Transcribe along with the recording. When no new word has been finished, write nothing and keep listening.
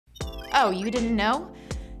Oh, you didn't know?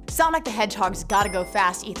 Sonic the Hedgehog's gotta go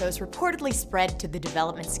fast ethos reportedly spread to the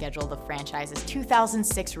development schedule of the franchise's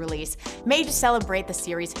 2006 release, made to celebrate the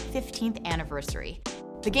series' 15th anniversary.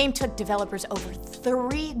 The game took developers over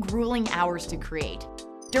 3 grueling hours to create.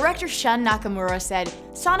 Director Shun Nakamura said,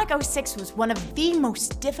 "Sonic 06 was one of the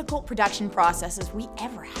most difficult production processes we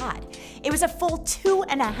ever had. It was a full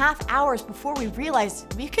 2.5 hours before we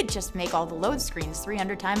realized we could just make all the load screens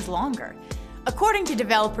 300 times longer." According to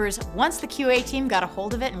developers, once the QA team got a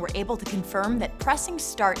hold of it and were able to confirm that pressing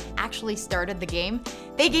start actually started the game,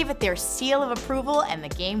 they gave it their seal of approval and the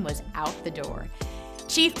game was out the door.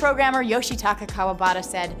 Chief programmer Yoshitaka Kawabata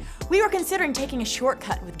said, "We were considering taking a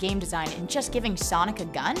shortcut with game design and just giving Sonic a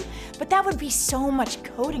gun, but that would be so much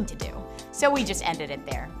coding to do. So we just ended it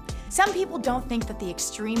there." Some people don't think that the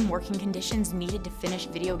extreme working conditions needed to finish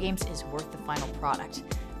video games is worth the final product.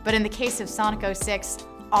 But in the case of Sonic 06,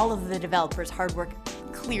 all of the developers' hard work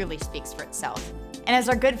clearly speaks for itself. And as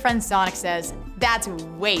our good friend Sonic says, that's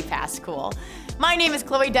way past cool. My name is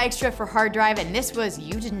Chloe Dykstra for Hard Drive, and this was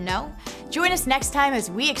You Didn't Know? Join us next time as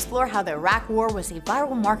we explore how the Iraq War was a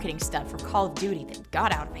viral marketing stunt for Call of Duty that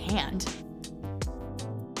got out of hand.